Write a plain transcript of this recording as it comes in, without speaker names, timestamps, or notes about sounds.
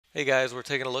Hey guys, we're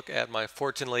taking a look at my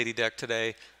Fortune Lady deck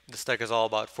today. This deck is all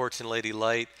about Fortune Lady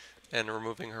Light and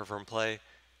removing her from play.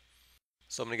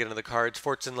 So I'm going to get into the cards.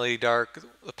 Fortune Lady Dark,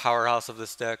 the powerhouse of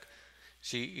this deck.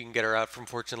 You can get her out from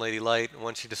Fortune Lady Light, and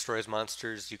once she destroys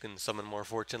monsters, you can summon more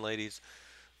Fortune Ladies.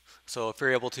 So if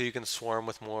you're able to, you can swarm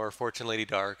with more Fortune Lady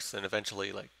Darks and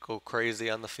eventually go crazy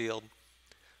on the field.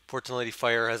 Fortune Lady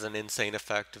Fire has an insane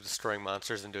effect of destroying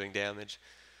monsters and doing damage.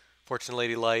 Fortune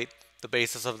Lady Light, the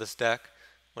basis of this deck.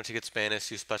 Once she gets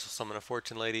banished, you special summon a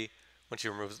Fortune Lady. When she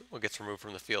gets removed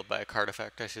from the field by a card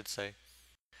effect, I should say.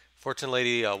 Fortune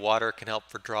Lady Water can help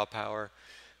for draw power.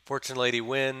 Fortune Lady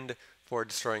Wind for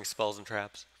destroying spells and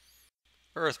traps.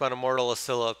 Earthbound Immortal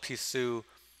Aslla Piscu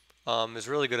is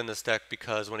really good in this deck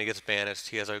because when he gets banished,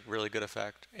 he has a really good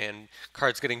effect. And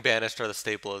cards getting banished are the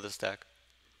staple of this deck.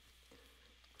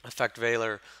 Effect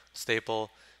Veiler,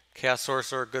 staple. Chaos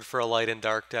Sorcerer, good for a light and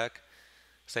dark deck.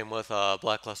 Same with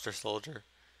Blackluster Soldier.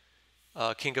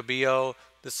 Kinkia-Byo,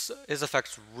 his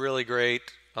effect's really great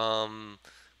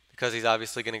because he's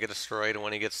obviously going to get destroyed, and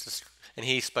when he gets and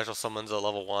he special summons a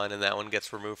level 1, and that one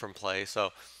gets removed from play.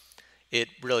 So it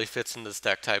really fits in this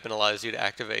deck type and allows you to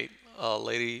activate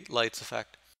Lady Light's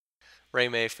effect.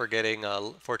 Rai-Mei for getting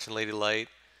Fortune Lady Light.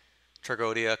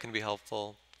 Tragoedia can be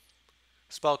helpful.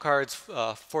 Spell cards,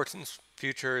 Fortune's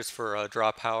Future is for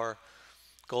draw power.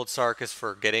 Gold Sarc is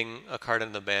for getting a card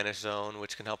in the banish zone,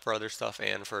 which can help for other stuff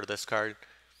and for this card.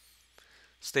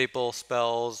 Staple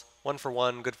spells, 1 for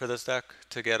 1, good for this deck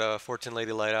to get a Fortune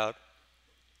Lady Light out.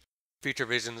 Future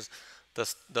Visions,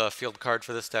 the field card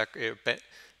for this deck, it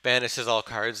banishes all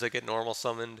cards that get normal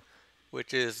summoned,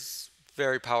 which is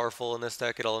very powerful in this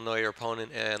deck. It'll annoy your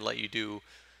opponent and let you do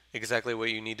exactly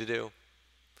what you need to do.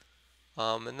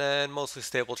 And then mostly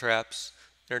Staple Traps.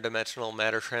 Interdimensional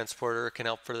Matter Transporter can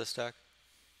help for this deck.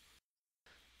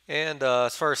 And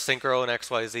as far as Synchro and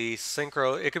XYZ,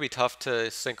 Synchro, it could be tough to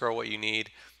Synchro what you need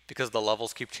because the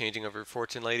levels keep changing of your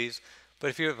Fortune Ladies. But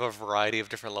if you have a variety of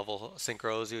different level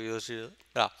Synchros,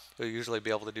 you'll usually be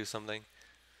able to do something.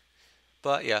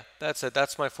 But yeah, that's it.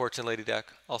 That's my Fortune Lady deck.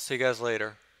 I'll see you guys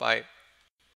later. Bye.